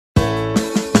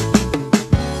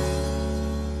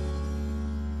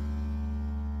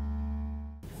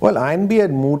Well, INB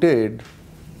had mooted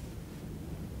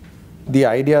the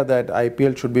idea that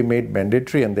IPL should be made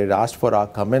mandatory, and they'd asked for our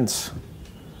comments.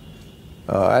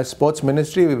 As Sports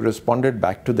Ministry, we've responded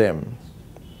back to them.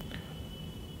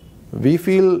 We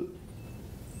feel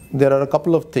there are a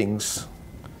couple of things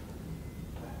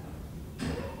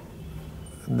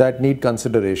that need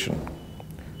consideration.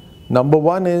 Number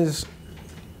one is,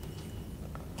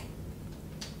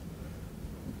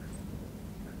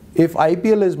 if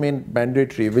IPL is made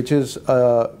mandatory, which is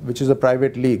a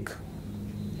private league,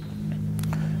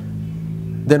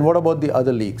 then what about the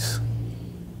other leagues?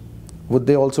 Would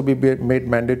they also be made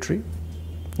mandatory?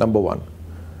 Number one.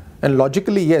 And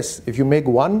logically, yes, if you make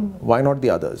one, why not the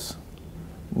others?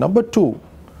 Number two,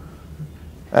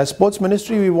 as Sports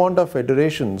Ministry, we want our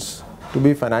federations to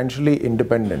be financially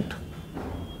independent.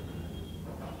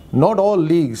 Not all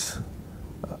leagues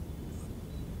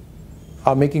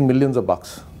are making millions of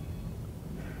bucks.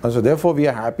 And so therefore, we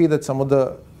are happy that some of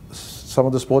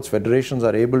the sports federations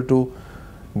are able to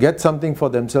get something for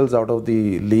themselves out of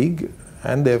the league,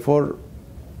 and therefore,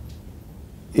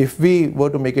 if we were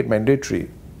to make it mandatory,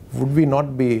 would we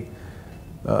not be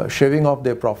shaving off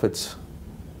their profits,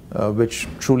 which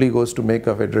truly goes to make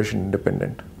a federation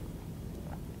independent?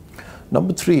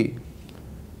 Number three,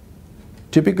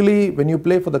 typically when you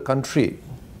play for the country,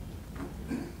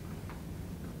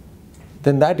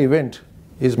 then that event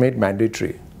is made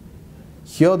mandatory.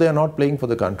 Here they are not playing for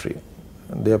the country,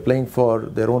 they are playing for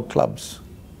their own clubs.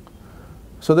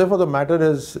 So therefore the matter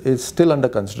is still under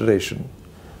consideration.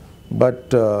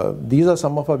 But these are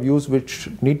some of our views which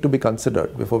need to be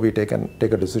considered before we take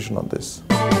a decision on this.